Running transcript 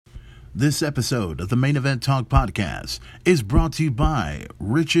This episode of the Main Event Talk podcast is brought to you by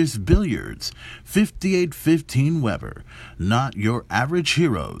Rich's Billiards, 5815 Weber. Not your average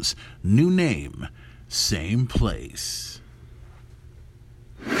heroes. New name, same place.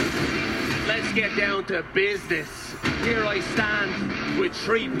 Let's get down to business. Here I stand with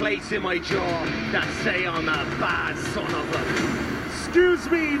 3 plates in my jaw that say I'm a bad son of a... Excuse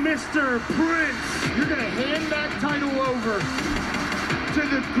me, Mr. Prince. You're gonna hand that title over to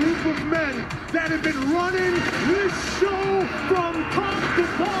the group of men that have been running this show from top to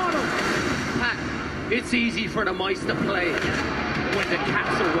bottom. Pat, it's easy for the mice to play when the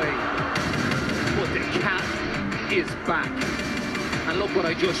cat's away. But the cat is back. And look what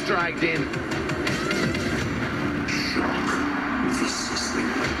I just dragged in.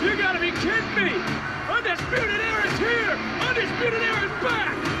 You gotta be kidding me! Undisputed Era's here! Undisputed Era's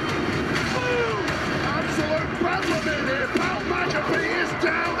back! Boom! Absolute bedlam in here! Pat McAfee is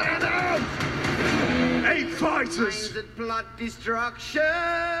down and out! 8 fighters! Plot destruction!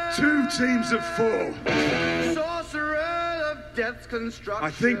 2 teams of 4. Sorcerer of death's construction.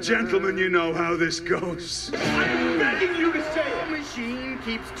 I think, gentlemen, you know how this goes. I'm begging you to say it! The machine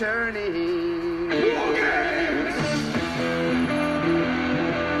keeps turning. War games!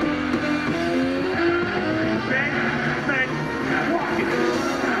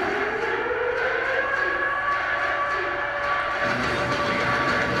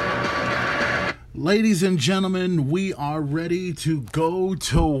 Ladies and gentlemen, we are ready to go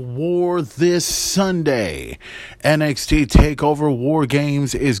to war this Sunday. NXT Takeover War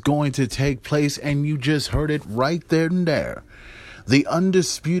Games is going to take place, and you just heard it right there and there. The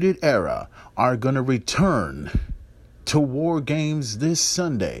Undisputed Era are going to return to War Games this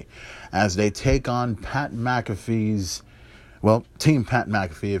Sunday as they take on Pat McAfee's, well, Team Pat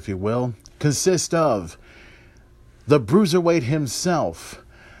McAfee, if you will, consist of the Bruiserweight himself.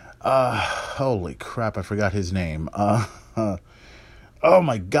 Holy crap, I forgot his name. Oh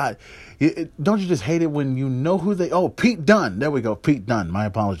my God. Don't you just hate it when you know who they... Oh, Pete Dunne. There we go. Pete Dunne. My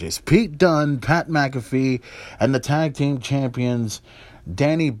apologies. Pete Dunne, Pat McAfee, and the tag team champions,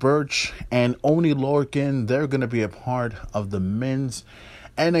 Danny Burch and Oney Lorcan. They're going to be a part of the men's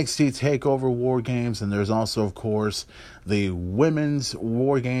NXT TakeOver War Games, and there's also, of course, the women's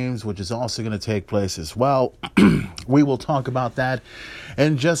War Games, which is also going to take place as well. We will talk about that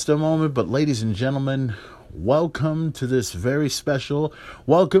in just a moment, but ladies and gentlemen, welcome to this very special,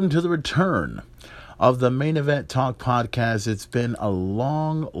 welcome to the return of the Main Event Talk podcast. It's been a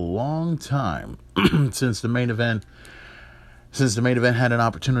long time since the main event had an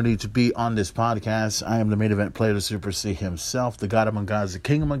opportunity to be on this podcast. I am the main event player, the Super C himself, the God among gods, the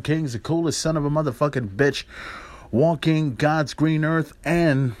King among kings, the coolest son of a motherfucking bitch, walking God's green earth,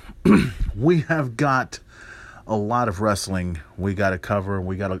 and we have got a lot of wrestling we got to cover.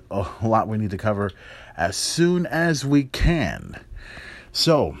 We got a lot we need to cover as soon as we can.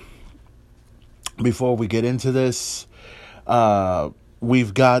 So, before we get into this,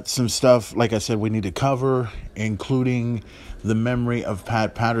 we've got some stuff, like I said, we need to cover, including the memory of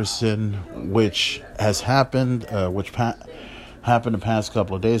Pat Patterson, which has happened, happened the past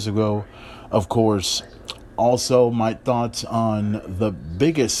couple of days ago. Of course, also my thoughts on the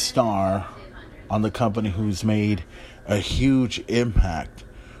biggest star on the company who's made a huge impact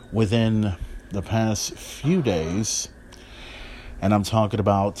within the past few days. And I'm talking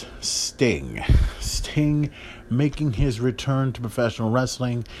about Sting. Sting making his return to professional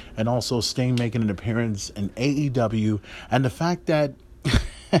wrestling, and also Sting making an appearance in AEW. And the fact that,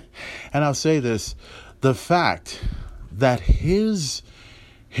 and I'll say this, the fact that his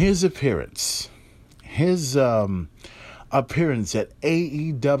appearance, appearance at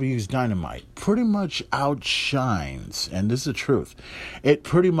AEW's Dynamite pretty much outshines, and this is the truth, it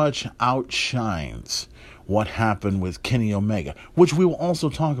pretty much outshines what happened with Kenny Omega, which we will also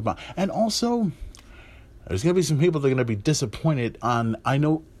talk about. And also, there's going to be some people that are going to be disappointed on, I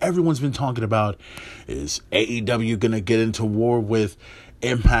know everyone's been talking about, is AEW going to get into war with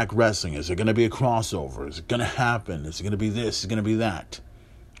Impact Wrestling? Is there going to be a crossover? Is it going to happen? Is it going to be this? Is it going to be that?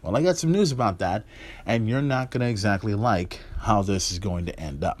 Well, I got some news about that, and you're not going to exactly like how this is going to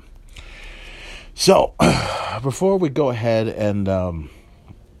end up. So, before we go ahead and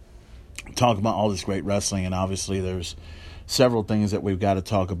talk about all this great wrestling, and obviously there's several things that we've got to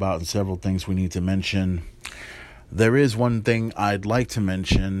talk about and several things we need to mention, there is one thing I'd like to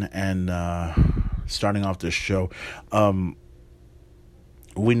mention, and starting off this show,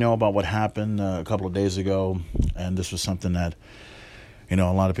 we know about what happened a couple of days ago, and this was something that, you know,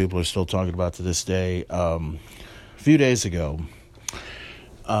 a lot of people are still talking about to this day. A few days ago,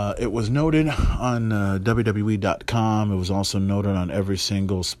 It was noted on WWE.com. It was also noted on every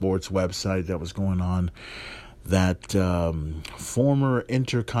single sports website that was going on that former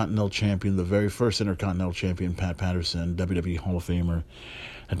Intercontinental Champion, the very first Intercontinental Champion, Pat Patterson, WWE Hall of Famer,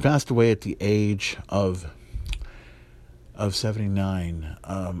 had passed away at the age of 79.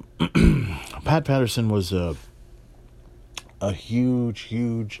 Pat Patterson was a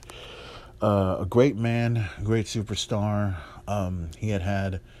huge, a great man, great superstar. He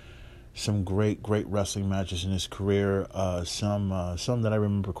had some great wrestling matches in his career. Some that I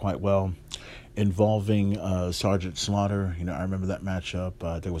remember quite well, involving Sergeant Slaughter. You know, I remember that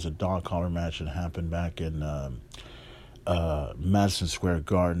matchup. There was a dog collar match that happened back in Madison Square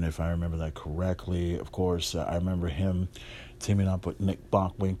Garden, if I remember that correctly. Of course, I remember him teaming up with Nick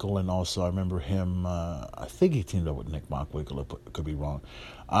Bockwinkel, and also I remember him, I think he teamed up with Nick Bockwinkel, I could be wrong.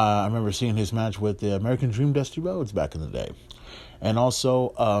 I remember seeing his match with the American Dream Dusty Rhodes back in the day. And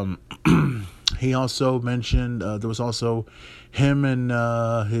also, he also mentioned, there was also him and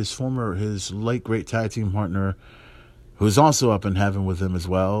his late great tag team partner, who's also up in heaven with him as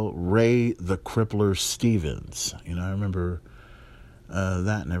well, Ray the Crippler Stevens. You know, I remember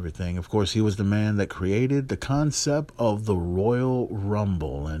that and everything. Of course, he was the man that created the concept of the Royal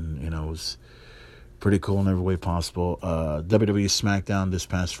Rumble, and, you know, it was pretty cool in every way possible. WWE SmackDown this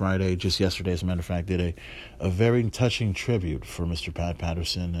past Friday, just yesterday, as a matter of fact, did a very touching tribute for Mr. Pat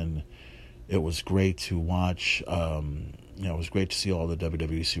Patterson, and it was great to watch. You know, it was great to see all the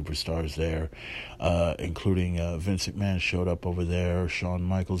WWE superstars there, including Vince McMahon showed up over there, Shawn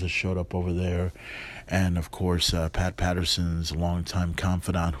Michaels has showed up over there, and of course Pat Patterson's longtime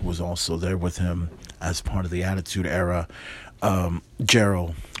confidant, who was also there with him as part of the Attitude Era,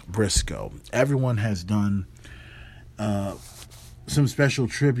 Gerald Briscoe. Everyone has done some special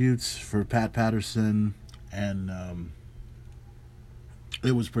tributes for Pat Patterson, and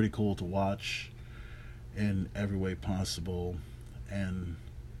it was pretty cool to watch in every way possible. And,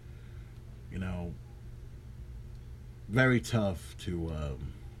 you know, very tough to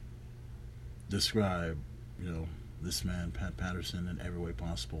describe, you know, this man, Pat Patterson, in every way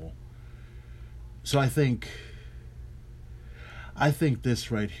possible. So I think this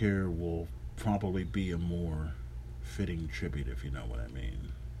right here will probably be a more fitting tribute, if you know what I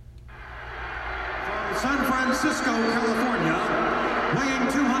mean. From San Francisco, California, weighing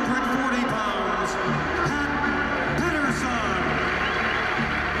 240 pounds, Pat Patterson.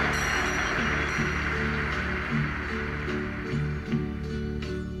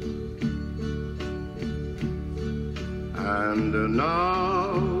 And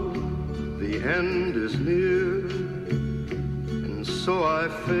now the end is near, and so I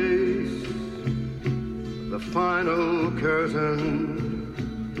face the final curtain.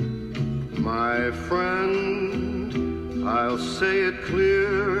 My friend, I'll say it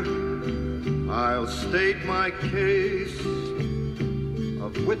clear, I'll state my case,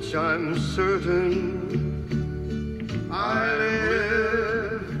 of which I'm certain. I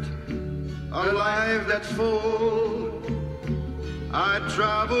lived a life that's full, I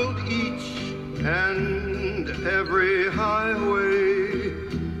traveled each and every highway,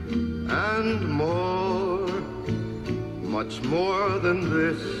 and more, much more than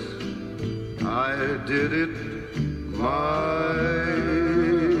this, I did it my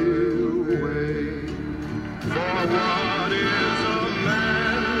way. For what is a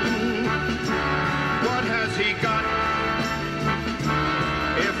man? What has he got?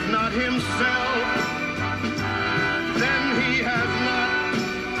 If not himself, then he has not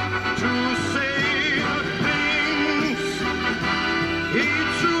to say the things he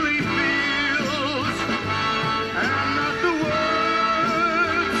truly feels, and not the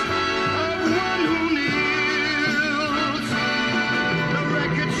words of one who kneels. The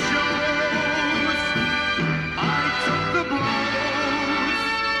record shows I took the blows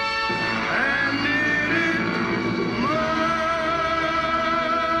and did it my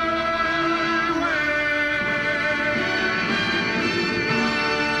way.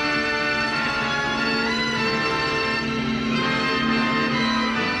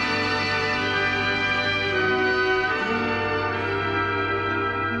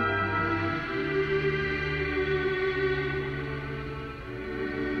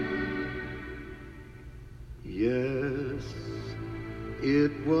 Yes,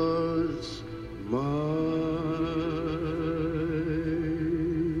 it was my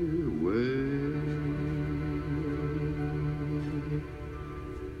way.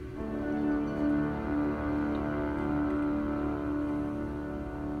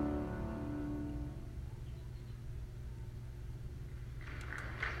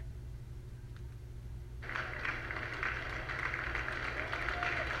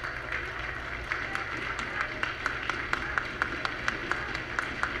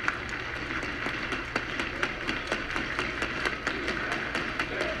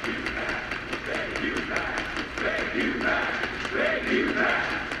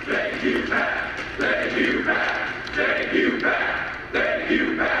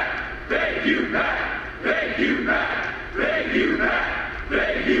 you, Matt. Thank you, Matt.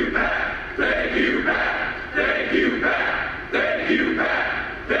 Thank you, Matt. Thank you, Matt. Thank you, Matt. Thank you,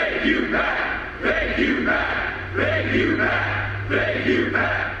 Matt. Thank you, Matt. Thank you, Matt. Thank you, Matt. Thank you,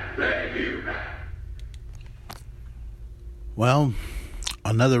 Matt. Thank you, Matt. Well,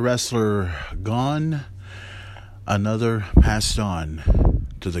 another wrestler gone, another passed on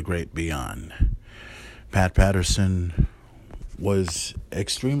to the great beyond. Pat Patterson was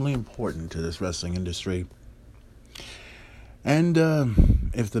extremely important to this wrestling industry. And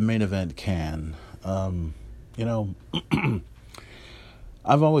if the main event can, I've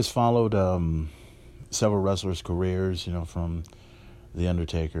always followed several wrestlers' careers, from The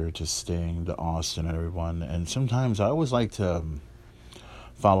Undertaker to Sting to Austin and everyone. And sometimes I always like to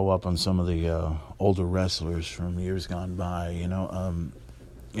follow up on some of the older wrestlers from years gone by.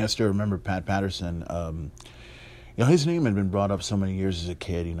 I still remember Pat Patterson. His name had been brought up so many years as a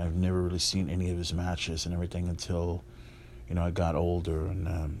kid. I've never really seen any of his matches and everything until, I got older and,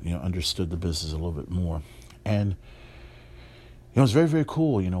 understood the business a little bit more. And, it was very, very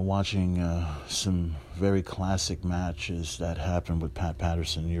cool, watching some very classic matches that happened with Pat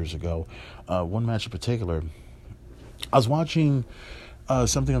Patterson years ago. One match in particular, I was watching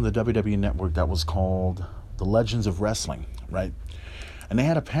something on the WWE Network that was called The Legends of Wrestling, right? And they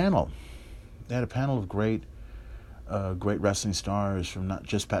had a panel. They had a panel of great wrestling stars from not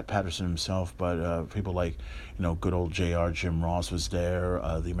just Pat Patterson himself, but people like, good old JR, Jim Ross was there,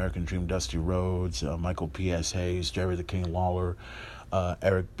 the American Dream, Dusty Rhodes, Michael P.S. Hayes, Jerry the King Lawler,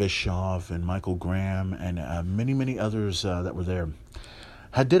 Eric Bischoff, and Michael Graham, and many, many others that were there.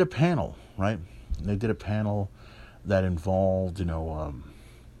 Did a panel, right? They did a panel that involved, many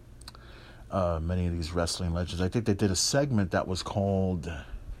of these wrestling legends. I think they did a segment that was called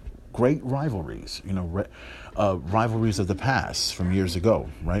Great Rivalries, rivalries of the past from years ago,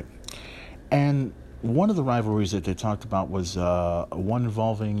 right? And one of the rivalries that they talked about was one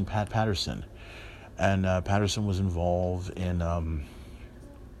involving Pat Patterson. And Patterson was involved in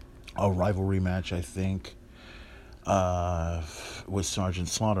a rivalry match, I think, with Sergeant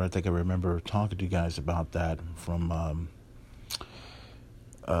Slaughter. I think I remember talking to you guys about that from...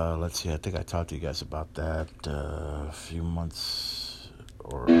 let's see, I think I talked to you guys about that a few months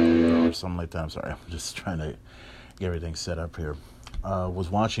or something like that. I'm sorry, I'm just trying to get everything set up here. Was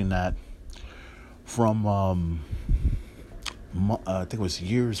watching that from, I think it was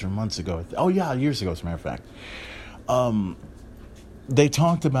years or months ago. Years ago, as a matter of fact. They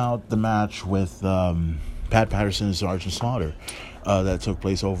talked about the match with Pat Patterson and Sergeant Slaughter that took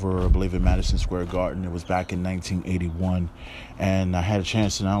place over, I believe, in Madison Square Garden. It was back in 1981, and I had a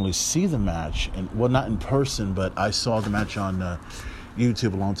chance to not only see the match, not in person, but I saw the match on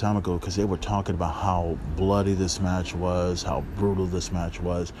YouTube a long time ago because they were talking about how bloody this match was, how brutal this match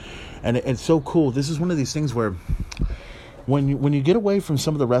was, and it's so cool. This is one of these things where when you get away from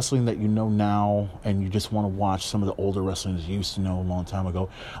some of the wrestling that you know now and you just want to watch some of the older wrestling that you used to know a long time ago.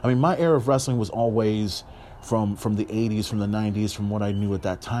 I mean, my era of wrestling was always from the 80s, from the 90s, from what I knew at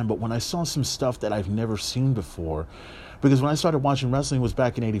that time. But when I saw some stuff that I've never seen before, because when I started watching wrestling was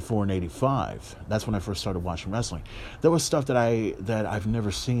back in 84 and 85. That's when I first started watching wrestling. There was stuff that I've never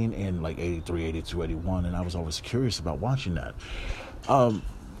seen in like 83, 82, 81, and I was always curious about watching that. As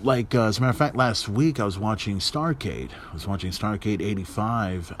a matter of fact, last week I was watching Starrcade. I was watching Starrcade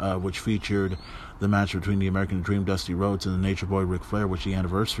 85, which featured the match between the American Dream, Dusty Rhodes, and the Nature Boy, Ric Flair, which the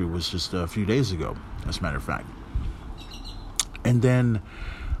anniversary was just a few days ago, as a matter of fact. And then,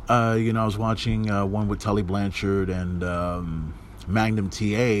 I was watching one with Tully Blanchard and Magnum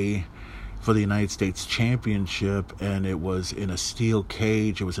TA for the United States Championship, and it was in a steel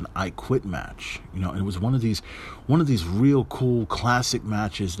cage. It was an I Quit match, and it was one of these real cool classic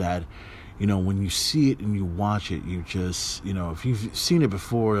matches that, when you see it and you watch it, you just, if you've seen it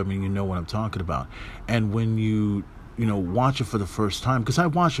before, I mean, you know what I'm talking about. And when you watch it for the first time, because I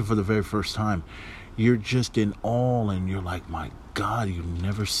watched it for the very first time, you're just in awe, and you're like, my God, you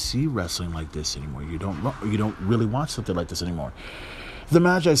never see wrestling like this anymore. You don't really watch something like this anymore. The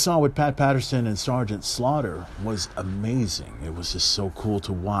match I saw with Pat Patterson and Sergeant Slaughter was amazing. It was just so cool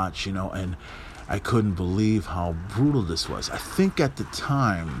to watch, and I couldn't believe how brutal this was. I think at the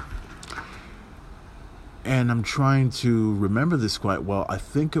time, and I'm trying to remember this quite well, I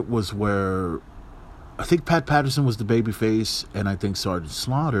think Pat Patterson was the babyface, and I think Sergeant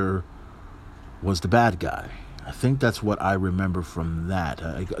Slaughter was the bad guy. I think that's what I remember from that.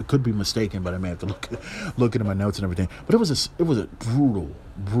 I could be mistaken, but I may have to look into my notes and everything. But it was a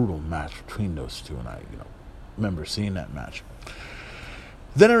brutal match between those two, and I remember seeing that match.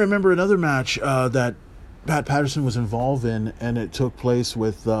 Then I remember another match that Pat Patterson was involved in, and it took place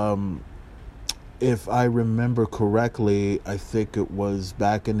with if I remember correctly, I think it was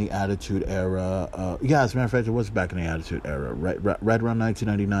back in the Attitude Era. As a matter of fact, it was back in the Attitude Era, right around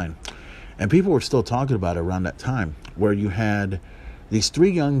 1999. And people were still talking about it around that time, where you had these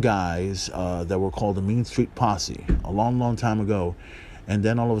three young guys that were called the Mean Street Posse a long, long time ago. And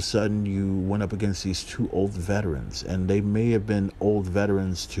then all of a sudden you went up against these two old veterans. And they may have been old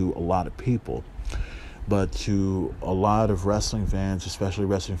veterans to a lot of people. But to a lot of wrestling fans, especially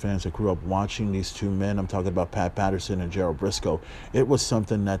wrestling fans that grew up watching these two men, I'm talking about Pat Patterson and Gerald Briscoe, it was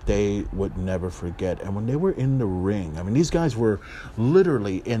something that they would never forget. And when they were in the ring, I mean, these guys were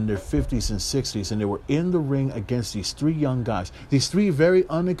literally in their 50s and 60s, and they were in the ring against these three young guys, these three very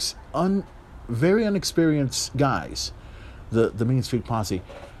unexperienced guys, the Mean Street Posse.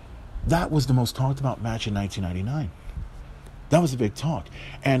 That was the most talked about match in 1999. That was the big talk.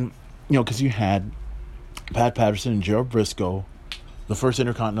 And, because you had Pat Patterson and Gerald Briscoe, the first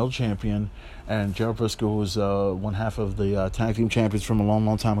Intercontinental Champion, and Gerald Briscoe was one half of the Tag Team Champions from a long,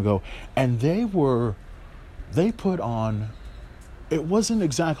 long time ago. And they put on, it wasn't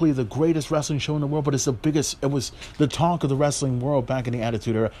exactly the greatest wrestling show in the world, but it was the talk of the wrestling world back in the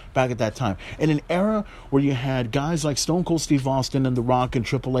Attitude Era, back at that time. In an era where you had guys like Stone Cold Steve Austin and The Rock and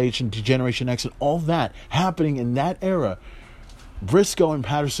Triple H and Generation X and all that happening in that era, Briscoe and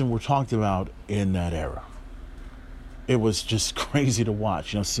Patterson were talked about in that era. It was just crazy to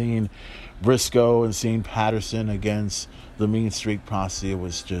watch, seeing Briscoe and seeing Patterson against the Mean Street Posse. It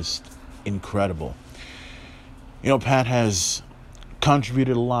was just incredible. Pat has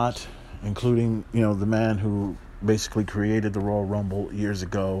contributed a lot, including, the man who basically created the Royal Rumble years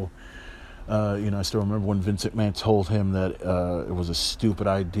ago. I still remember when Vince McMahon told him that it was a stupid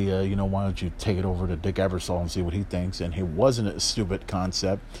idea. Why don't you take it over to Dick Ebersol and see what he thinks? And it wasn't a stupid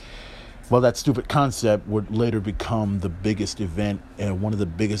concept. Well, that stupid concept would later become the biggest event and one of the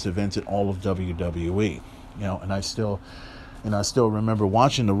biggest events in all of WWE. And I still remember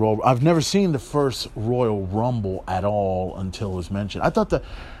watching the Royal. I've never seen the first Royal Rumble at all until it was mentioned. I thought the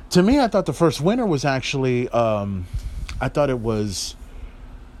first winner was actually, I thought it was,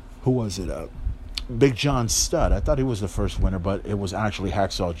 who was it? Big John Studd. I thought he was the first winner, but it was actually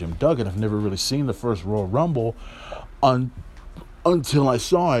Hacksaw Jim Duggan. I've never really seen the first Royal Rumble until I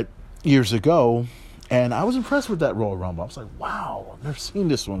saw it years ago, and I was impressed with that Royal Rumble. I was like, wow, I've never seen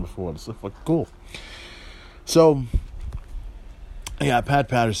this one before. This looks like cool. So, Pat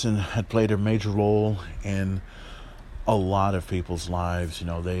Patterson had played a major role in a lot of people's lives.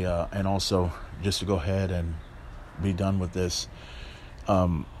 They and also, just to go ahead and be done with this,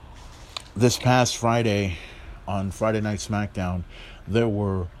 this past Friday, on Friday Night SmackDown, there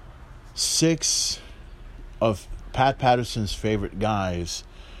were 6 of Pat Patterson's favorite guys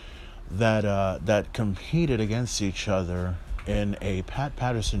that competed against each other in a Pat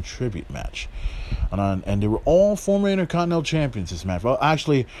Patterson tribute match. And they were all former Intercontinental Champions this match. Well,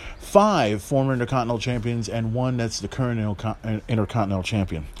 actually, 5 former Intercontinental Champions and 1 that's the current Intercontinental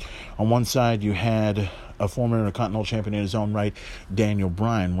Champion. On one side, you had a former Intercontinental Champion in his own right, Daniel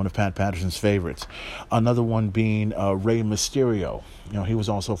Bryan, one of Pat Patterson's favorites. Another one being Rey Mysterio. He was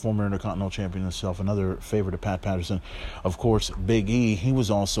also a former Intercontinental Champion himself, another favorite of Pat Patterson. Of course, Big E, he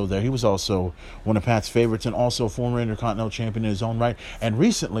was also there. He was also one of Pat's favorites and also a former Intercontinental Champion in his own right. And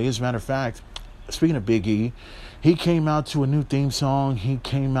recently, as a matter of fact, speaking of Big E, he came out to a new theme song. He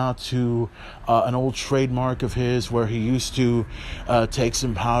came out to an old trademark of his where he used to take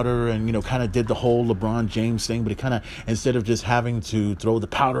some powder and, kind of did the whole LeBron James thing. But he kind of, instead of just having to throw the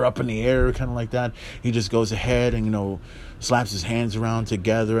powder up in the air, kind of like that, he just goes ahead and, slaps his hands around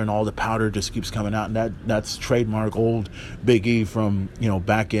together and all the powder just keeps coming out. And that's trademark old Big E from,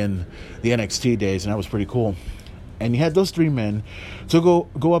 back in the NXT days. And that was pretty cool. And you had those 3 men to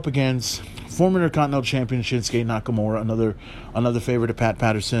go up against former Intercontinental Champion Shinsuke Nakamura, another favorite of Pat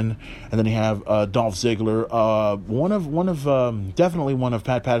Patterson, and then you have Dolph Ziggler, definitely one of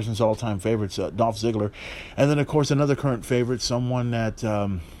Pat Patterson's all-time favorites, Dolph Ziggler, and then of course another current favorite, someone that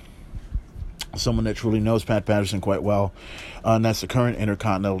truly knows Pat Patterson quite well, and that's the current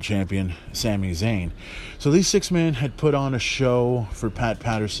Intercontinental Champion, Sami Zayn. So these 6 men had put on a show for Pat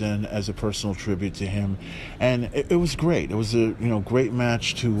Patterson as a personal tribute to him, and it was great. It was a great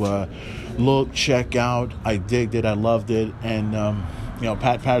match to look, check out. I digged it. I loved it, and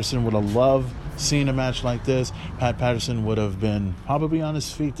Pat Patterson would have loved seeing a match like this. Pat Patterson would have been probably on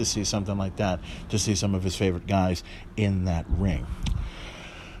his feet to see something like that, to see some of his favorite guys in that ring.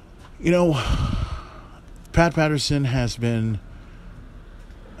 Pat Patterson has been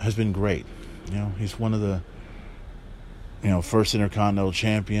great. He's one of the first Intercontinental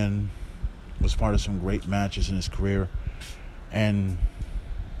Champion, was part of some great matches in his career, and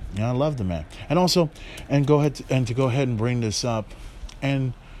Yeah, I love the man. And also, to go ahead and bring this up,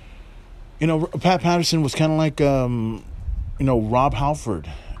 and Pat Patterson was kind of like Rob Halford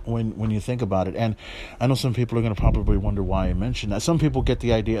when you think about it. And I know some people are going to probably wonder why I mentioned that. Some people get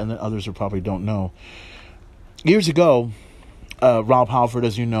the idea, and then others are probably don't know. Years ago, Rob Halford,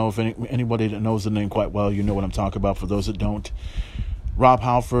 as you know, if anybody that knows the name quite well, you know what I'm talking about. For those that don't, Rob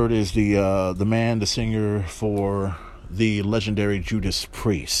Halford is the singer for the legendary Judas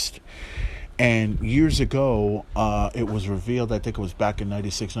Priest. And years ago, it was revealed, I think it was back in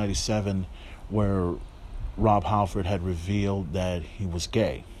 96, 97, where Rob Halford had revealed that he was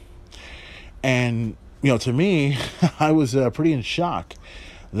gay. And, to me, I was pretty in shock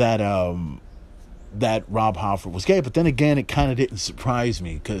that Rob Halford was gay. But then again, it kind of didn't surprise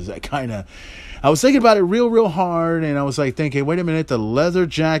me, because I was thinking about it real hard, and I was like thinking, wait a minute, the leather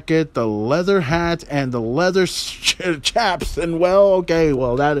jacket, the leather hat, and the leather chaps, and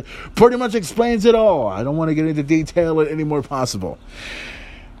that pretty much explains it all. I don't want to get into detail any more possible.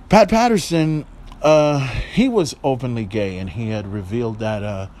 Pat Patterson, he was openly gay, and he had revealed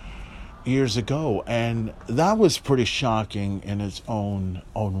that years ago, and that was pretty shocking in its own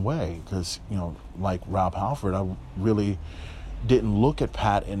way, because like Rob Halford, I really didn't look at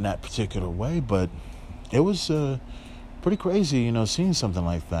Pat in that particular way, but it was pretty crazy, seeing something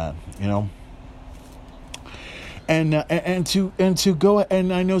like that, and to go,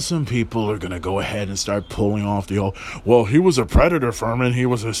 and I know some people are gonna go ahead and start pulling off the old, well, he was a predator, Furman, he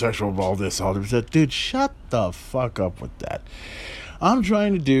was a sexual, all that. Dude, shut the fuck up with that. I'm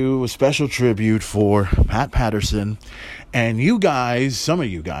trying to do a special tribute for Pat Patterson, and you guys, some of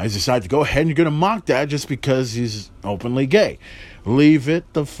you guys, decide to go ahead and you're going to mock that just because he's openly gay. Leave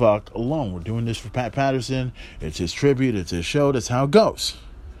it the fuck alone. We're doing this for Pat Patterson. It's his tribute. It's his show. That's how it goes.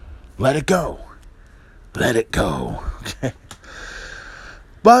 Let it go. Let it go. Okay.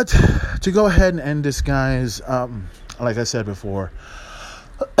 But to go ahead and end this, guys, like I said before,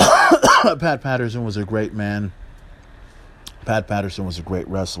 Pat Patterson was a great man. Pat Patterson was a great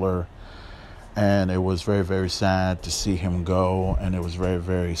wrestler, and it was very, very sad to see him go, and it was very,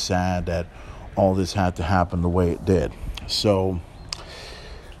 very sad that all this had to happen the way it did. So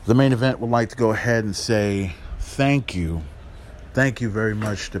the main event would like to go ahead and say thank you. Thank you very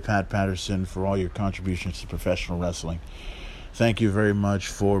much to Pat Patterson for all your contributions to professional wrestling. Thank you very much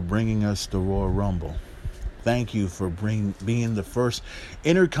for bringing us the Royal Rumble. Thank you for being the first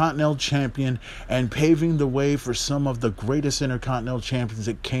Intercontinental Champion and paving the way for some of the greatest Intercontinental Champions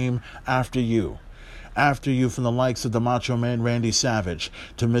that came after you. After you, from the likes of the Macho Man Randy Savage,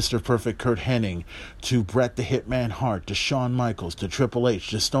 to Mr. Perfect Kurt Hennig, to Bret the Hitman Hart, to Shawn Michaels, to Triple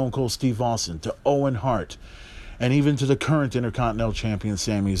H, to Stone Cold Steve Austin, to Owen Hart, and even to the current Intercontinental Champion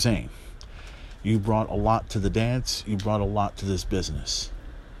Sami Zayn. You brought a lot to the dance. You brought a lot to this business.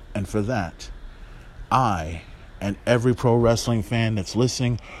 And for that, I and every pro wrestling fan that's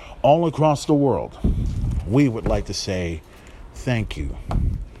listening all across the world, we would like to say thank you.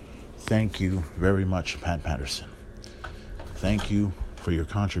 Thank you very much, Pat Patterson. Thank you for your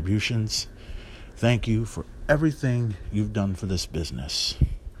contributions. Thank you for everything you've done for this business.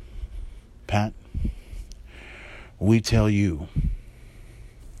 Pat, we tell you,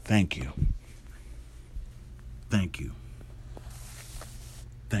 thank you. Thank you.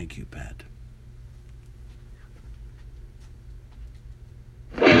 Thank you, Pat.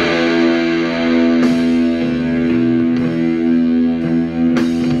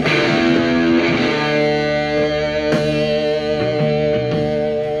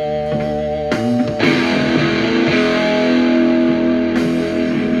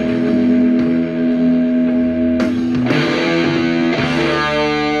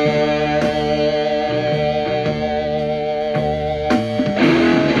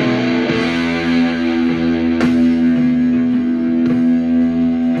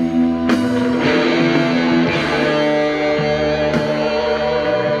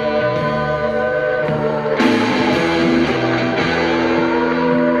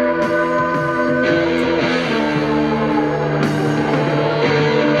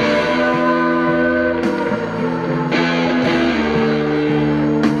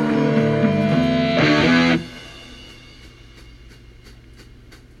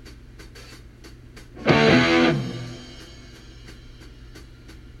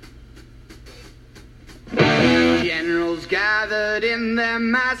 Gathered in their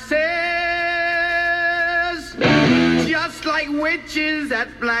masses, just like witches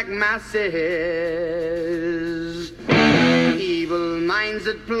at black masses, evil minds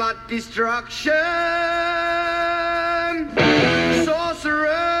that plot destruction, sorcerer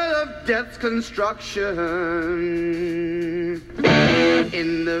of death's construction.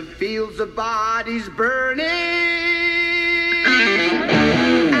 In the fields of bodies burning,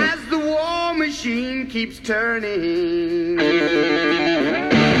 as the war machine keeps turning.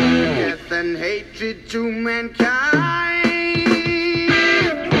 Death and hatred to mankind,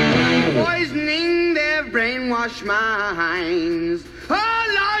 poisoning their brainwashed minds. Oh,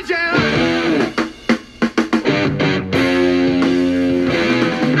 Lord, yeah.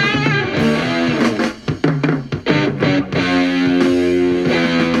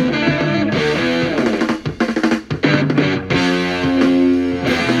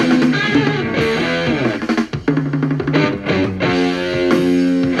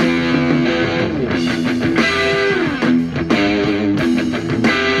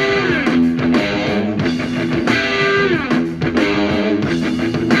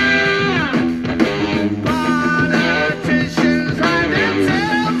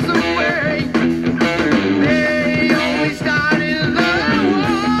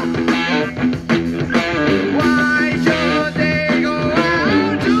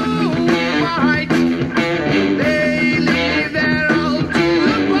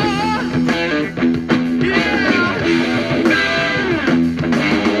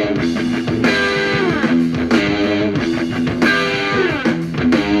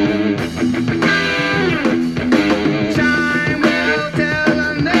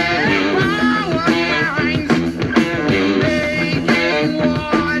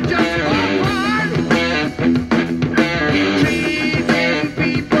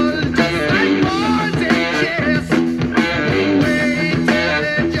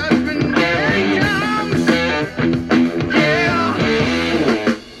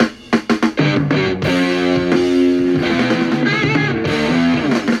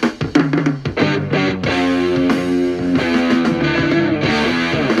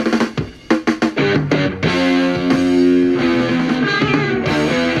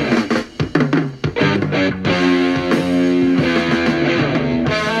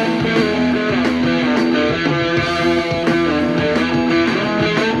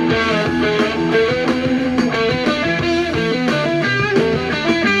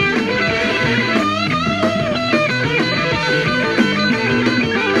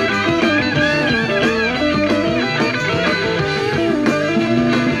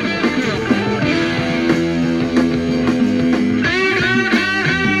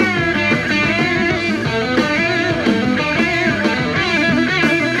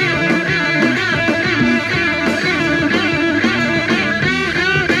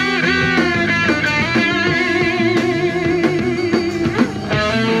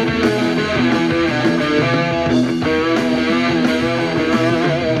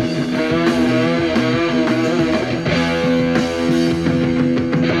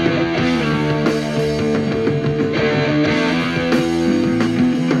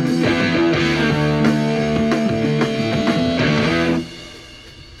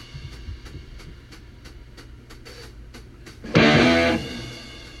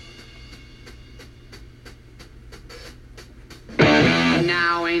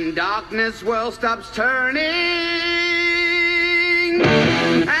 Now in darkness world stops turning,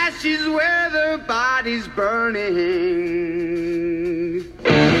 ashes where the body's burning.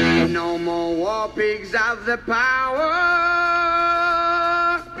 No more war pigs have the power,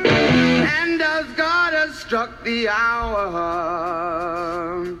 and as God has struck the hour,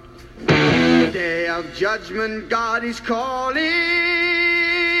 day of judgment God is calling.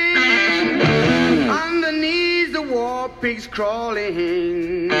 On the knees the war pigs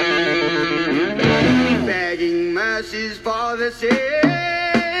crawling, begging mercies for the sins.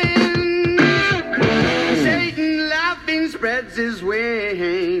 Satan laughing spreads his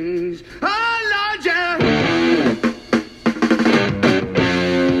wings. Oh Lord, yeah.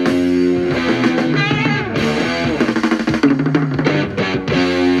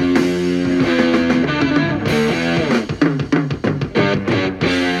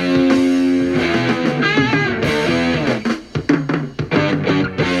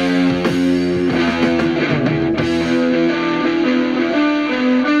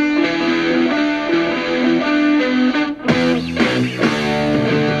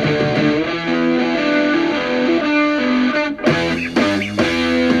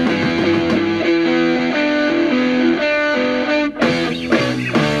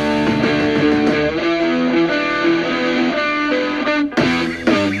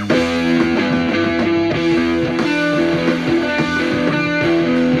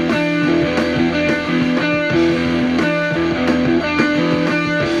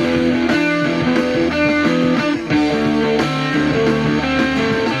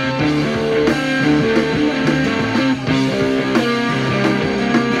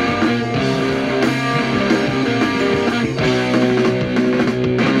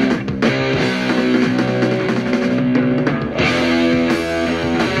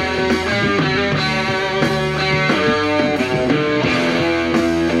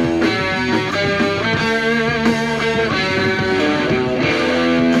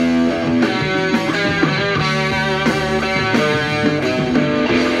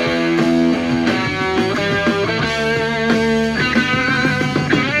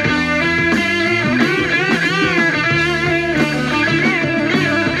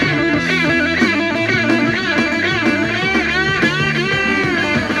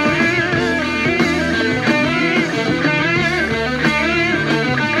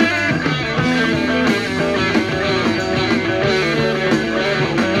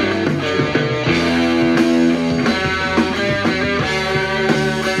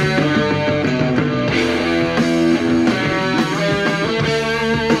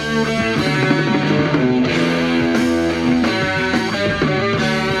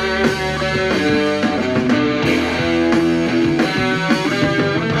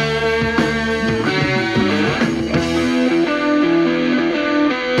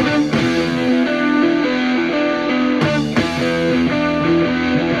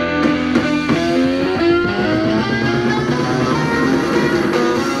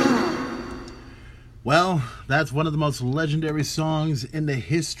 That's one of the most legendary songs in the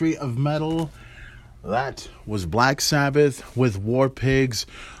history of metal. That was Black Sabbath with War Pigs,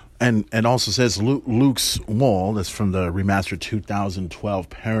 and also says Luke's Wall. That's from the remastered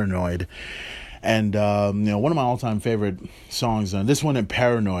 2012 Paranoid. And, one of my all-time favorite songs, this one in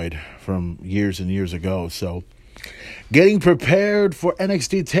Paranoid from years and years ago. So, getting prepared for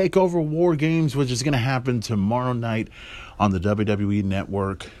NXT Takeover War Games, which is going to happen tomorrow night on the WWE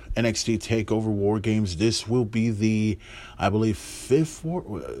Network. NXT Takeover War Games. This will be the, I believe, fifth War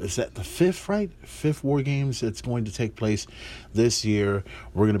Games that's going to take place this year.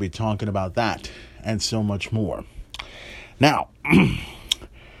 We're going to be talking about that and so much more. Now,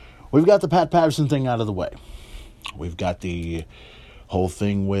 we've got the Pat Patterson thing out of the way. We've got the whole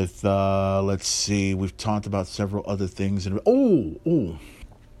thing with, let's see, we've talked about several other things. And I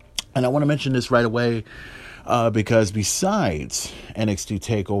want to mention this right away. Because besides NXT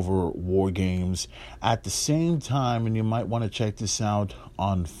TakeOver War Games, at the same time, and you might want to check this out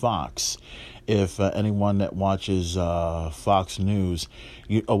on Fox, if anyone that watches Fox News,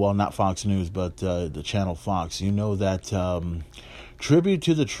 not Fox News, but the channel Fox, you know that Tribute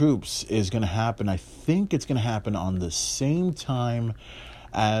to the Troops is going to happen. I think it's going to happen on the same time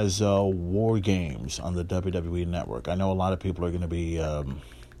as War Games on the WWE Network. I know a lot of people are going to be...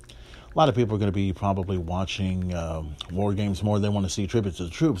 probably watching War Games more. They want to see Tribute to the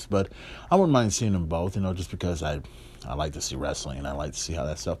Troops, but I wouldn't mind seeing them both, just because I like to see wrestling and I like to see how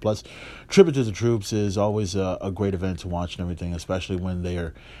that stuff. Plus, Tribute to the Troops is always a great event to watch and everything, especially when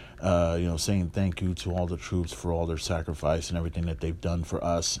they're, saying thank you to all the troops for all their sacrifice and everything that they've done for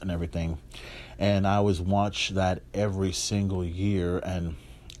us and everything. And I always watch that every single year, and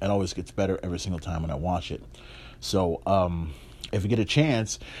it always gets better every single time when I watch it. So, if you get a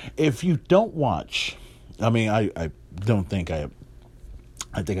chance, if you don't watch, I don't think I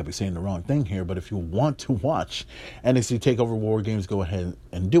think I'd be saying the wrong thing here, but if you want to watch NXT TakeOver War Games, go ahead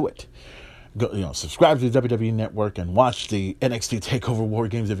and do it. Go, subscribe to the WWE Network and watch the NXT TakeOver War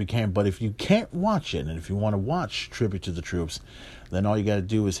Games if you can. But if you can't watch it, and if you want to watch Tribute to the Troops, then all you got to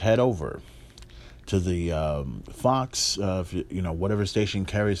do is head over to the Fox, whatever station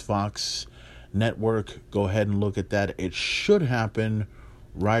carries Fox Network. Go ahead and look at that. It should happen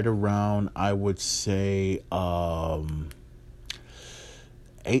right around, I would say,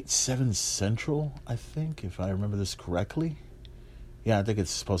 8/7 Central, I think, if I remember this correctly. Yeah, I think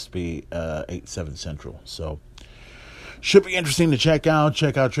it's supposed to be 8/7 Central. So, should be interesting to check out.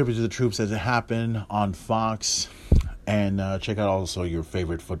 Check out Tribute to the Troops as it happened on Fox. And check out also your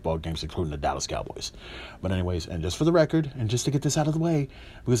favorite football games, including the Dallas Cowboys. But anyways, and just for the record, and just to get this out of the way,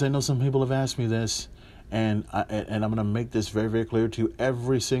 because I know some people have asked me this, and I'm going to make this very, very clear to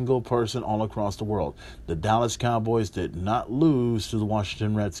every single person all across the world. The Dallas Cowboys did not lose to the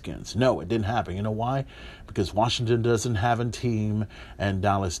Washington Redskins. No, it didn't happen. You know why? Because Washington doesn't have a team, and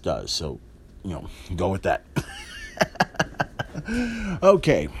Dallas does. So, go with that.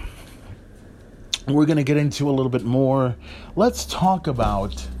 Okay. We're going to get into a little bit more. Let's talk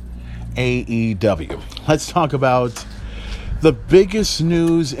about AEW. Let's talk about the biggest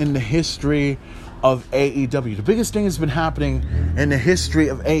news in the history of AEW. The biggest thing that's been happening in the history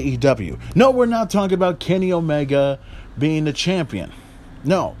of AEW. No, we're not talking about Kenny Omega being the champion.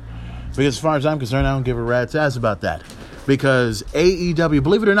 No. Because as far as I'm concerned, I don't give a rat's ass about that. Because AEW,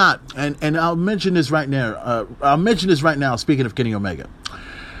 believe it or not, and I'll mention this right now. Speaking of Kenny Omega.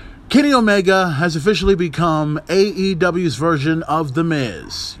 Kenny Omega has officially become AEW's version of The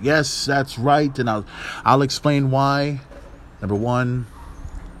Miz. Yes, that's right, and I'll explain why. Number one,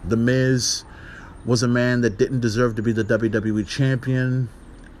 The Miz was a man that didn't deserve to be the WWE champion.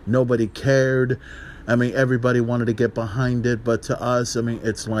 Nobody cared. Everybody wanted to get behind it, but to us,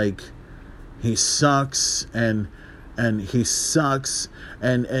 it's like he sucks, and he sucks,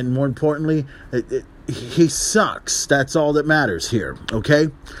 and more importantly, he sucks. That's all that matters here, okay?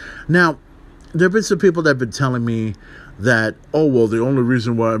 Now, there have been some people that have been telling me that, the only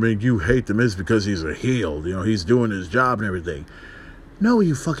reason why you hate them is because he's a heel. He's doing his job and everything. No,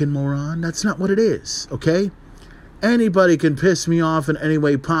 you fucking moron. That's not what it is, okay? Anybody can piss me off in any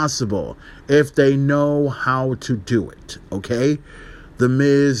way possible if they know how to do it, okay? The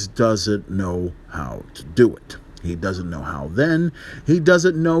Miz doesn't know how to do it. He doesn't know how then. He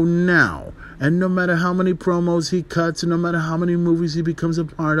doesn't know now. And no matter how many promos he cuts, and no matter how many movies he becomes a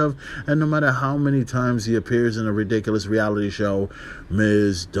part of, and no matter how many times he appears in a ridiculous reality show,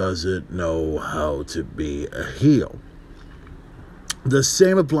 Miz doesn't know how to be a heel. The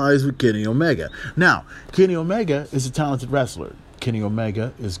same applies with Kenny Omega. Now, Kenny Omega is a talented wrestler. Kenny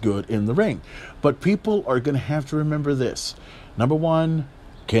Omega is good in the ring. But people are going to have to remember this. Number one,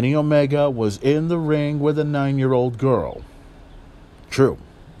 Kenny Omega was in the ring with a 9-year-old girl. True.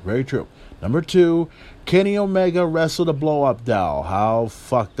 Very true. Number 2, Kenny Omega wrestled a blow-up doll. How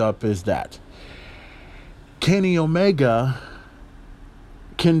fucked up is that? Kenny Omega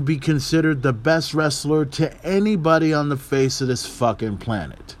can be considered the best wrestler to anybody on the face of this fucking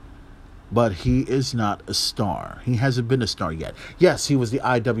planet. But he is not a star. He hasn't been a star yet. Yes, he was the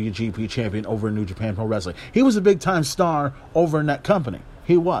IWGP champion over in New Japan Pro Wrestling. He was a big-time star over in that company.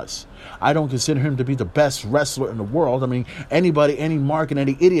 He was. I don't consider him to be the best wrestler in the world. I mean, anybody, any mark, and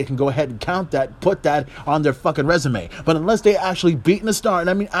any idiot can go ahead and count that, put that on their fucking resume. But unless they actually beaten a star, and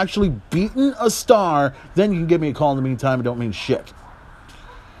I mean actually beaten a star, then you can give me a call in the meantime. It don't mean shit.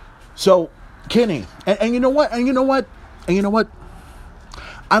 So, Kenny, and you know what? And you know what? And you know what?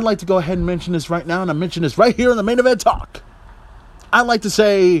 I'd like to go ahead and mention this right now, and I mention this right here in the Main Event Talk. I'd like to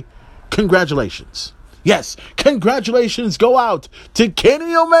say congratulations. Yes, congratulations go out to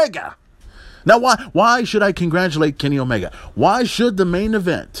Kenny Omega. Now, why should I congratulate Kenny Omega? Why should the main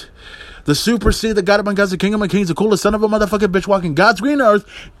event, the Super C, the God among gods, the King among kings, the coolest son of a motherfucking bitch walking God's green earth,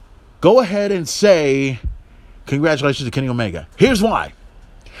 go ahead and say congratulations to Kenny Omega? Here's why.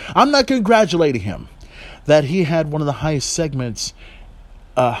 I'm not congratulating him that he had one of the highest segment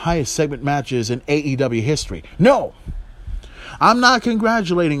matches in AEW history. No. I'm not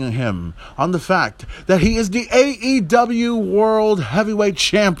congratulating him on the fact that he is the AEW World Heavyweight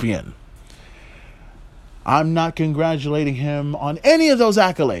Champion. I'm not congratulating him on any of those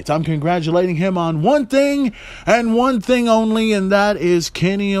accolades. I'm congratulating him on one thing and one thing only, and that is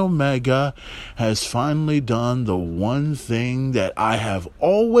Kenny Omega has finally done the one thing that I have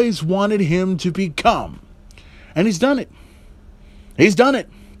always wanted him to become. And he's done it. He's done it.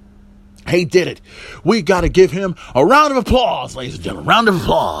 He did it. We got to give him a round of applause, ladies and gentlemen. Round of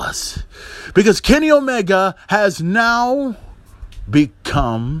applause. Because Kenny Omega has now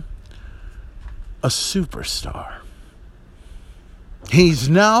become a superstar. He's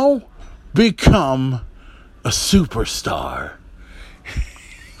now become a superstar.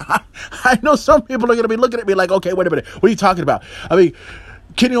 I know some people are going to be looking at me like, okay, wait a minute. What are you talking about? I mean,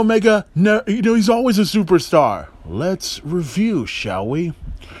 Kenny Omega, he's always a superstar. Let's review, shall we?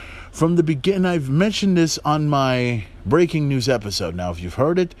 From the beginning, I've mentioned this on my breaking news episode. Now, if you've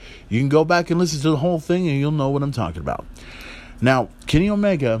heard it, you can go back and listen to the whole thing and you'll know what I'm talking about. Now, Kenny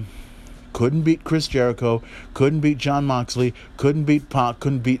Omega couldn't beat Chris Jericho, couldn't beat Jon Moxley, couldn't beat Pac,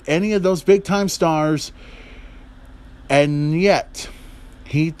 couldn't beat any of those big-time stars, and yet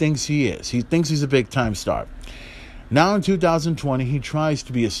he thinks he is. He thinks he's a big-time star. Now in 2020, he tries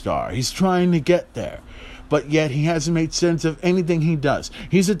to be a star. He's trying to get there. But yet he hasn't made sense of anything he does.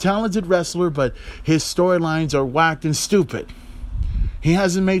 He's a talented wrestler, but his storylines are whacked and stupid. He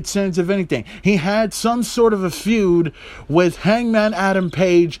hasn't made sense of anything. He had some sort of a feud with Hangman Adam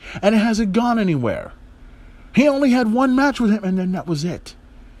Page, and it hasn't gone anywhere. He only had one match with him, and then that was it.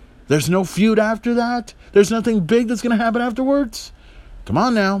 There's no feud after that? There's nothing big that's going to happen afterwards? Come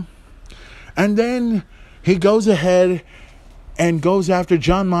on now. And then he goes ahead and goes after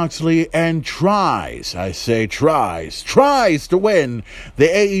Jon Moxley and tries to win the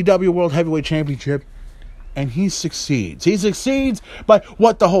AEW World Heavyweight Championship, and he succeeds. He succeeds by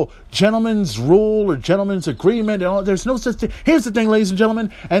what, the whole gentleman's rule or gentleman's agreement and all. There's no such thing. Here's the thing, ladies and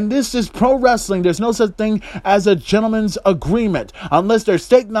gentlemen, and this is pro wrestling. There's no such thing as a gentleman's agreement unless there's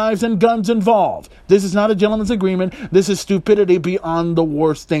steak knives and guns involved. This is not a gentleman's agreement. This is stupidity beyond the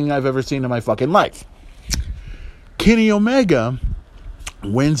worst thing I've ever seen in my fucking life. Kenny Omega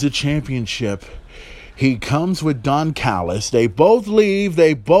wins the championship. He comes with Don Callis. They both leave.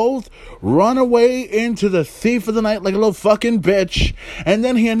 They both run away into the thief of the night like a little fucking bitch. And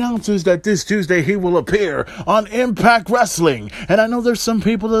then he announces that this Tuesday he will appear on Impact Wrestling. And I know there's some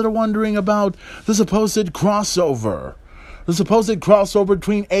people that are wondering about the supposed crossover. The supposed crossover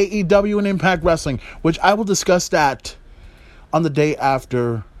between AEW and Impact Wrestling, which I will discuss that on the day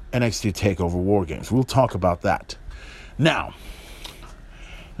after NXT Takeover War Games. We'll talk about that. Now,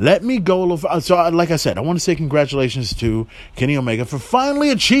 let me go a little. So, like I said, I want to say congratulations to Kenny Omega for finally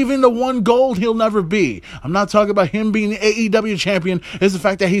achieving the one goal he'll never be. I'm not talking about him being the AEW champion. It's the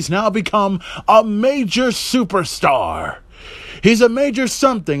fact that he's now become a major superstar. He's a major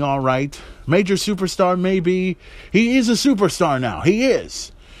something, all right. Major superstar, maybe. He is a superstar now. He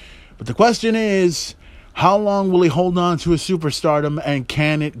is. But the question is, how long will he hold on to his superstardom, and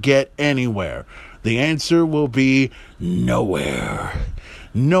can it get anywhere? The answer will be nowhere.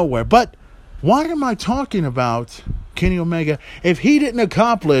 Nowhere. But why am I talking about Kenny Omega if he didn't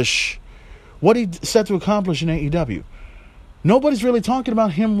accomplish what he set to accomplish in AEW? Nobody's really talking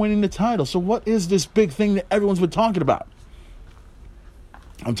about him winning the title. So what is this big thing that everyone's been talking about?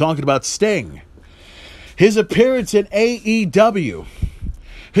 I'm talking about Sting. His appearance in AEW.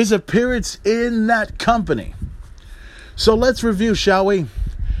 His appearance in that company. So let's review, shall we?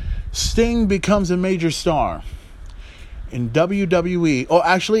 Sting becomes a major star in WWE. Oh,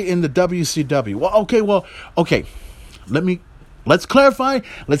 actually in the WCW. Okay. Let's clarify.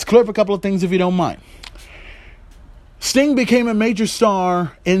 Let's clear up a couple of things if you don't mind. Sting became a major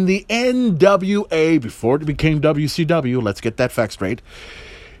star in the NWA before it became WCW. Let's get that fact straight.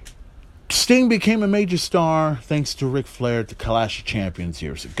 Sting became a major star thanks to Ric Flair at the Clash of Champions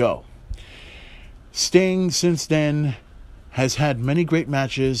years ago. Sting, since then, has had many great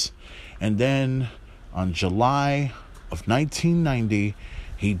matches, and then on July of 1990,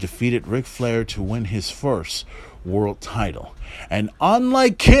 he defeated Ric Flair to win his first world title. And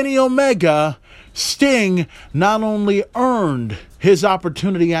unlike Kenny Omega, Sting not only earned his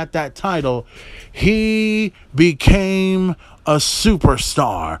opportunity at that title, he became a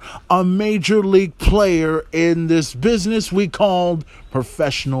superstar, a major league player in this business we called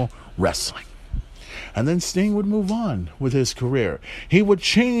professional wrestling. And then Sting would move on with his career. He would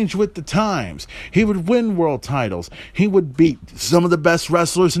change with the times. He would win world titles. He would beat some of the best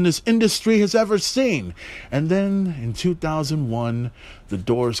wrestlers in this industry has ever seen. And then in 2001, the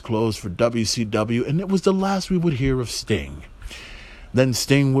doors closed for WCW, and it was the last we would hear of Sting. Then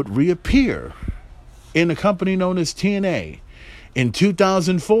Sting would reappear in a company known as TNA in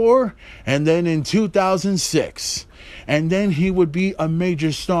 2004, and then in 2006. And then he would be a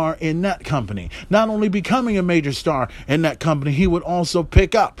major star in that company. Not only becoming a major star in that company, he would also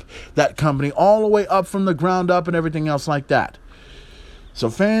pick up that company all the way up from the ground up and everything else like that. So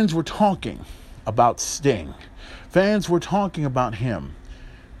fans were talking about Sting. Fans were talking about him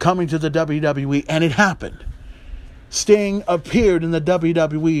coming to the WWE, and it happened. Sting appeared in the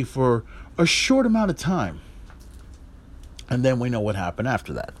WWE for a short amount of time. And then we know what happened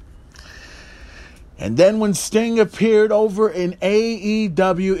after that. And then when Sting appeared over in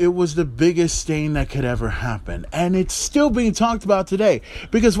AEW, it was the biggest thing that could ever happen. And it's still being talked about today.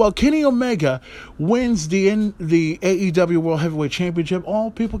 Because while Kenny Omega wins the AEW World Heavyweight Championship, all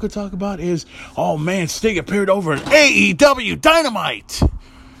people could talk about is, oh man, Sting appeared over in AEW Dynamite.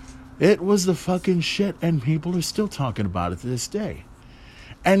 It was the fucking shit, and people are still talking about it to this day.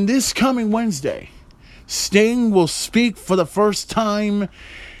 And this coming Wednesday, Sting will speak for the first time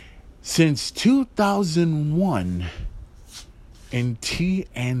since 2001 in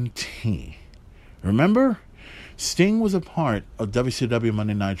TNT. Remember? Sting was a part of WCW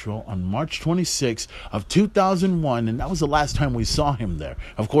Monday Nitro on March 26th of 2001, and that was the last time we saw him there.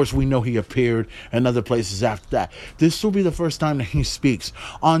 Of course, we know he appeared in other places after that. This will be the first time that he speaks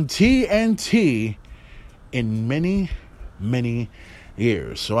on TNT in many, many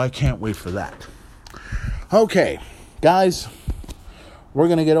years. So I can't wait for that. Okay, guys. We're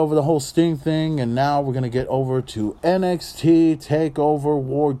going to get over the whole Sting thing, and now we're going to get over to NXT Takeover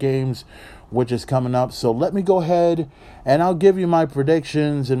War Games, which is coming up. So let me go ahead, and I'll give you my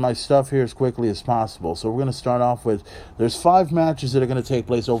predictions and my stuff here as quickly as possible. So we're going to start off with, there's 5 matches that are going to take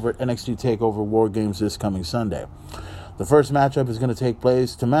place over at NXT Takeover War Games this coming Sunday. The first matchup is going to take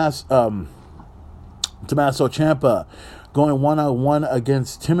place, Tommaso Ciampa going 1-on-1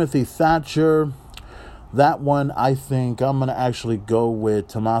 against Timothy Thatcher. That one, I think I'm going to actually go with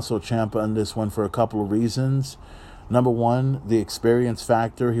Tommaso Ciampa in this one for a couple of reasons. Number one, the experience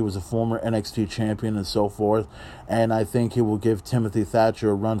factor. He was a former NXT champion and so forth. And I think he will give Timothy Thatcher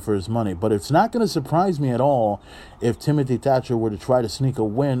a run for his money. But it's not going to surprise me at all if Timothy Thatcher were to try to sneak a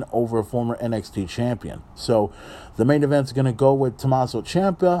win over a former NXT champion. So the main event's going to go with Tommaso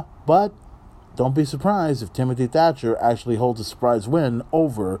Ciampa. But don't be surprised if Timothy Thatcher actually holds a surprise win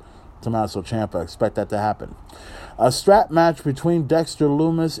over Tommaso Ciampa. I expect that to happen. A strap match between Dexter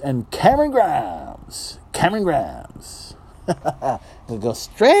Lumis and Cameron Grimes. We'll go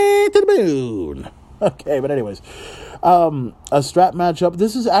straight to the moon. Okay, but anyways. A strap matchup.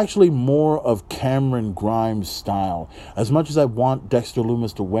 This is actually more of Cameron Grimes style. As much as I want Dexter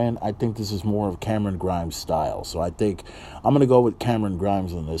Lumis to win, I think this is more of Cameron Grimes style. So I think I'm going to go with Cameron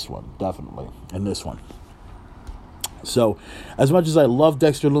Grimes in this one. Definitely. In this one. So, as much as I love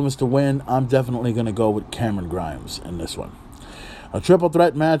Dexter Lumis to win, I'm definitely going to go with Cameron Grimes in this one. A triple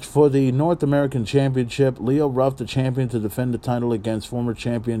threat match for the North American Championship. Leo Ruff, the champion, to defend the title against former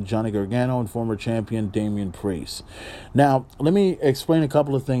champion Johnny Gargano and former champion Damian Priest. Now, let me explain a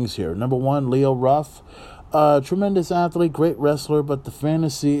couple of things here. Number one, Leo Ruff. Tremendous athlete, great wrestler, but the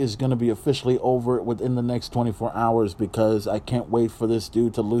fantasy is going to be officially over within the next 24 hours because I can't wait for this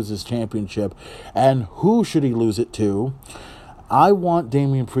dude to lose his championship. And who should he lose it to? I want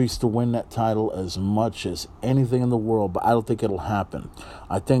Damian Priest to win that title as much as anything in the world, but I don't think it'll happen.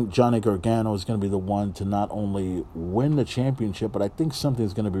 I think Johnny Gargano is going to be the one to not only win the championship, but I think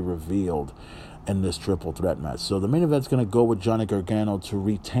something's going to be revealed in this triple threat match. So the main event's going to go with Johnny Gargano to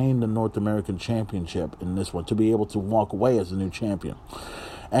retain the North American Championship in this one, to be able to walk away as the new champion.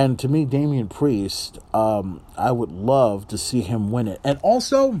 And to me, Damian Priest, I would love to see him win it. And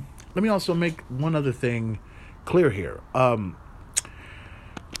also, let me also make one other thing clear here.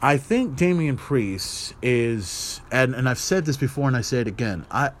 I think Damian Priest is, and I've said this before and I say it again,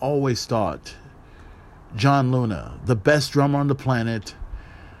 I always thought John Luna, the best drummer on the planet,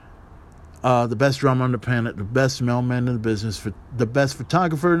 the best mailman in the business, the best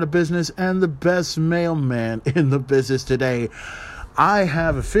photographer in the business, and the best mailman in the business today. I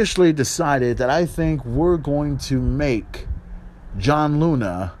have officially decided that I think we're going to make John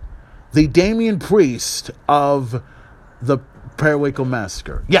Luna the Damian Priest of the Periwinkle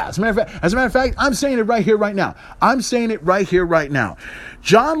Massacre. Yeah, as a matter of fact, I'm saying it right here, right now.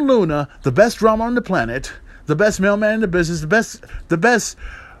 John Luna, the best drummer on the planet, the best mailman in the business, the best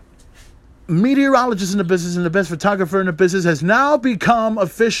meteorologist in the business, and the best photographer in the business, has now become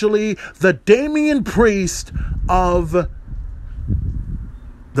officially the Damian Priest of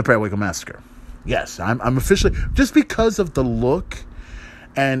the Periwinkle Massacre. Yes, I'm officially, just because of the look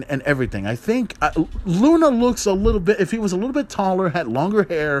and everything. I think Luna looks a little bit, if he was a little bit taller, had longer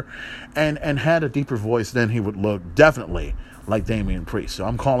hair, and had a deeper voice, then he would look definitely like Damian Priest. So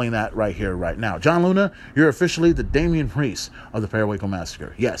I'm calling that right here, right now. John Luna, you're officially the Damian Priest of the Periwinkle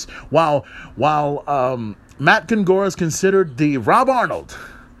Massacre. Yes. While Matt Gongora is considered the Rob Arnold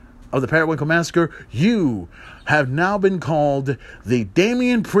of the Periwinkle Massacre, you have now been called the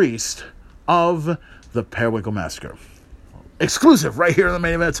Damian Priest of the Periwinkle Massacre. Exclusive right here in the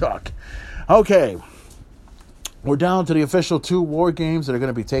Main Event Talk. Okay, we're down to the official 2 War Games that are going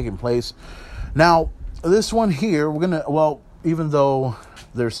to be taking place. Now, this one here, we're going to, well, even though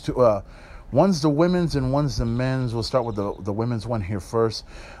there's 2, one's the women's and one's the men's, we'll start with the women's one here first.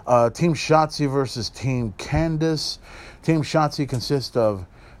 Team Shotzi versus Team Candice. Team Shotzi consists of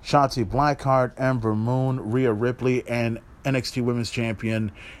Shotzi Blackheart, Ember Moon, Rhea Ripley, and NXT Women's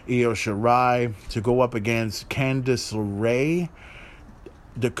Champion Io Shirai to go up against Candice LeRae,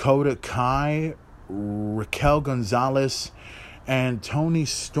 Dakota Kai, Raquel Gonzalez, and Toni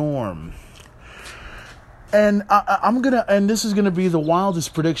Storm. And and this is gonna be the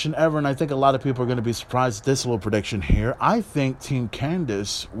wildest prediction ever, and I think a lot of people are gonna be surprised at this little prediction here. I think Team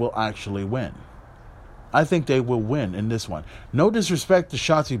Candice will actually win. I think they will win in this one. No disrespect to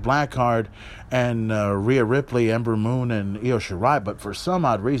Shotzi Blackheart and Rhea Ripley, Ember Moon, and Io Shirai, but for some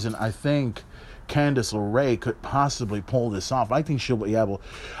odd reason, I think Candice LeRae could possibly pull this off. I think she'll be able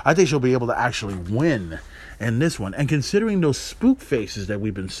to actually win in this one. And considering those spook faces that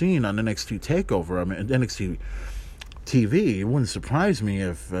we've been seeing on NXT Takeover, NXT TV, it wouldn't surprise me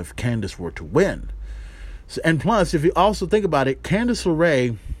if Candice were to win. So, and plus, if you also think about it, Candice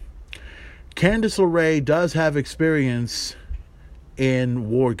LeRae does have experience in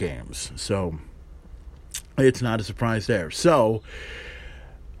War Games, so it's not a surprise there. So,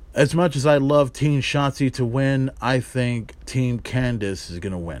 as much as I love Team Shotzi to win, I think Team Candice is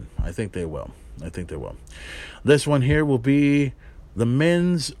going to win. I think they will. This one here will be the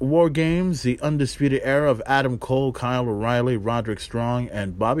men's War Games, the Undisputed Era of Adam Cole, Kyle O'Reilly, Roderick Strong,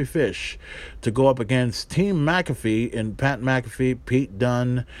 and Bobby Fish to go up against Team McAfee and Pat McAfee, Pete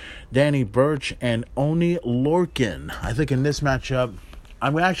Dunne, Danny Burch, and Oney Lorcan. I think in this matchup,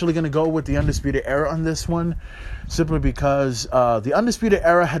 I'm actually going to go with the Undisputed Era on this one, simply because the Undisputed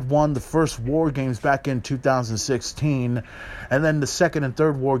Era had won the first War Games back in 2016, and then the second and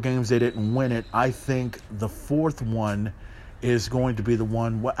third War Games, they didn't win it. I think the fourth one is going to be the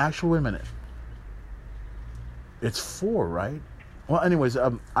one. Well, actually, wait a minute. It's 4, right? Well, anyways,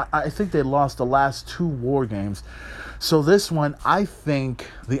 I think they lost the last 2 War Games. So this one, I think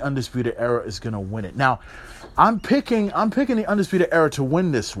the Undisputed Era is going to win it. Now, I'm picking the Undisputed Era to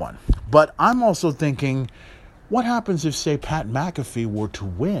win this one. But I'm also thinking, what happens if, say, Pat McAfee were to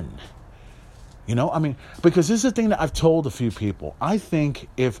win? You know, I mean, because this is the thing that I've told a few people. I think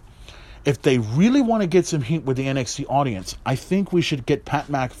if they really want to get some heat with the NXT audience, I think we should get Pat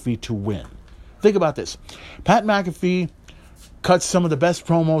McAfee to win. Think about this. Pat McAfee cuts some of the best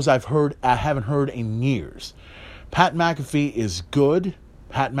promos I haven't heard in years. Pat McAfee is good.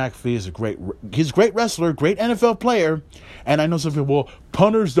 Pat McAfee is he's a great wrestler, great NFL player. And I know some people, well,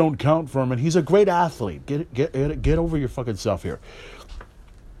 punters don't count for him, and he's a great athlete. Get over your fucking self here.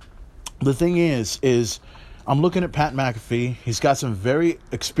 The thing is I'm looking at Pat McAfee. He's got some very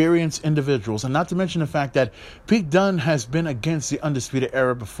experienced individuals, and not to mention the fact that Pete Dunne has been against the Undisputed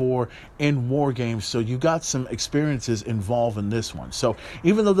Era before in War Games, so you got some experiences involved in this one. So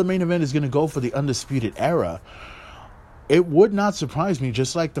even though the main event is going to go for the Undisputed Era, it would not surprise me,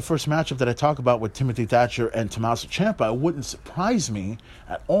 just like the first matchup that I talk about with Timothy Thatcher and Tommaso Ciampa, it wouldn't surprise me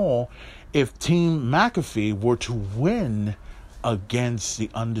at all if Team McAfee were to win against the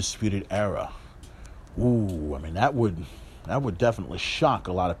Undisputed Era. Ooh, I mean, that would definitely shock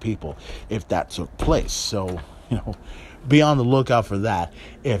a lot of people if that took place. So, be on the lookout for that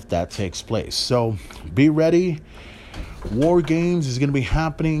if that takes place. So, be ready. War Games is going to be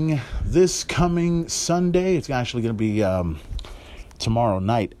happening this coming Sunday. It's actually going to be tomorrow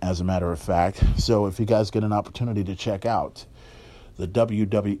night, as a matter of fact. So, if you guys get an opportunity to check out the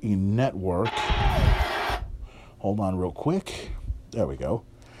WWE Network, hold on real quick. There we go.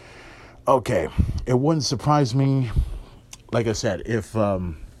 Okay, it wouldn't surprise me, like I said, if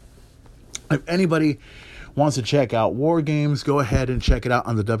anybody wants to check out War Games, go ahead and check it out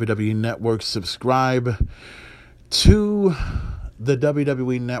on the WWE Network. Subscribe to the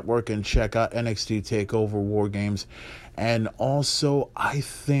WWE Network and check out NXT Takeover War Games. And also, I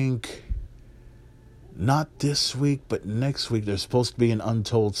think, not this week, but next week, there's supposed to be an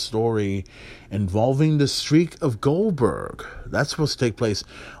untold story involving the streak of Goldberg. That's supposed to take place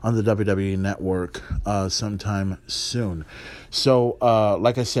on the WWE Network sometime soon. So,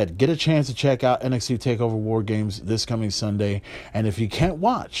 like I said, get a chance to check out NXT TakeOver War Games this coming Sunday. And if you can't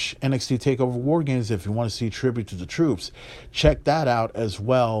watch NXT TakeOver War Games, if you want to see Tribute to the Troops, check that out as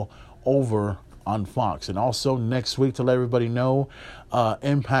well over on Fox. And also next week, to let everybody know,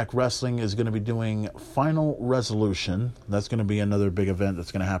 Impact Wrestling is going to be doing Final Resolution. That's going to be another big event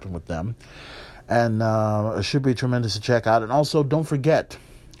that's going to happen with them. And it should be tremendous to check out. And also, don't forget,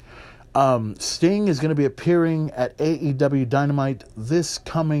 Sting is going to be appearing at AEW Dynamite this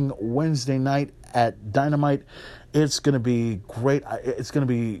coming Wednesday night at Dynamite. It's going to be great. It's going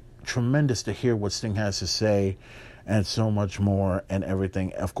to be tremendous to hear what Sting has to say, and so much more and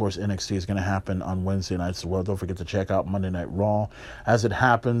everything. Of course, NXT is going to happen on Wednesday nights as well. Don't forget to check out Monday Night Raw as it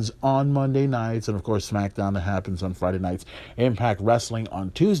happens on Monday nights. And, of course, SmackDown that happens on Friday nights. Impact Wrestling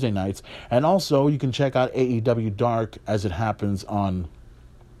on Tuesday nights. And also, you can check out AEW Dark as it happens on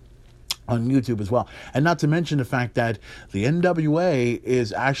YouTube as well. And not to mention the fact that the NWA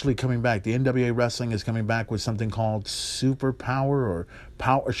is actually coming back. The NWA Wrestling is coming back with something called Super Power or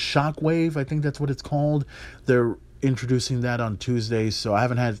Power Shockwave. I think that's what it's called. They're introducing that on Tuesdays, so I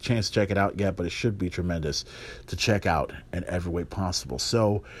haven't had a chance to check it out yet, but it should be tremendous to check out in every way possible.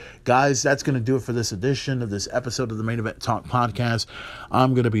 So, guys, that's going to do it for this edition of this episode of the Main Event Talk Podcast.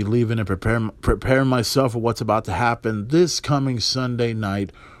 I'm going to be leaving and preparing myself for what's about to happen this coming Sunday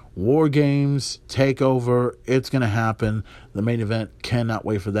night. War Games, Takeover, it's going to happen. The main event, cannot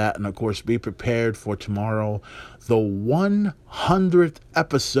wait for that. And, of course, be prepared for tomorrow, the 100th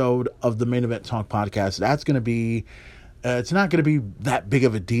episode of the Main Event Talk Podcast. That's going to be, it's not going to be that big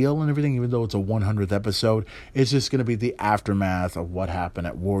of a deal and everything, even though it's a 100th episode. It's just going to be the aftermath of what happened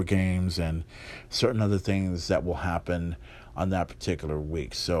at War Games and certain other things that will happen on that particular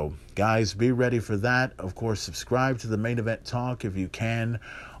week. So, guys, be ready for that. Of course, subscribe to the Main Event Talk if you can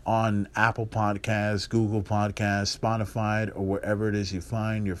on Apple Podcasts, Google Podcasts, Spotify, or wherever it is you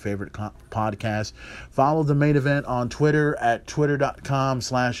find your favorite podcast. Follow the Main Event on Twitter at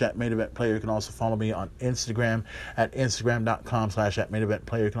twitter.com/@main-event-player. You can also follow me on Instagram at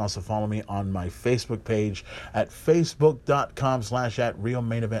instagram.com/@main-event-player. You can also follow me on my Facebook page at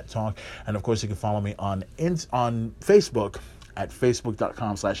facebook.com/@real-main-event-talk. And of course, you can follow me on Facebook at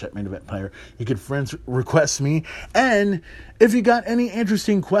facebook.com/@main-event-player. You can friends request me. And if you got any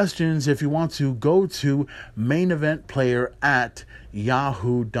interesting questions, if you want to, go to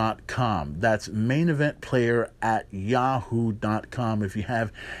maineventplayer@yahoo.com. That's maineventplayer@yahoo.com. If you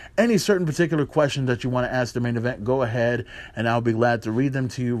have any certain particular question that you want to ask the main event, go ahead and I'll be glad to read them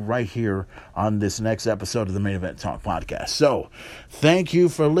to you right here on this next episode of the Main Event Talk Podcast. So, thank you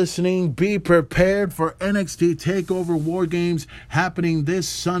for listening. Be prepared for NXT TakeOver War Games happening this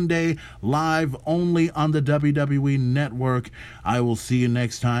Sunday, live only on the WWE Network. I will see you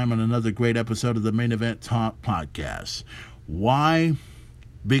next time on another great episode of the Main Event Talk Podcast. Why?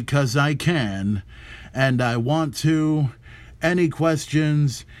 Because I can, and I want to. Any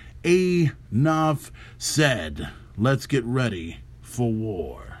questions? Enough said. Let's get ready for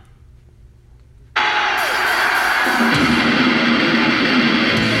war.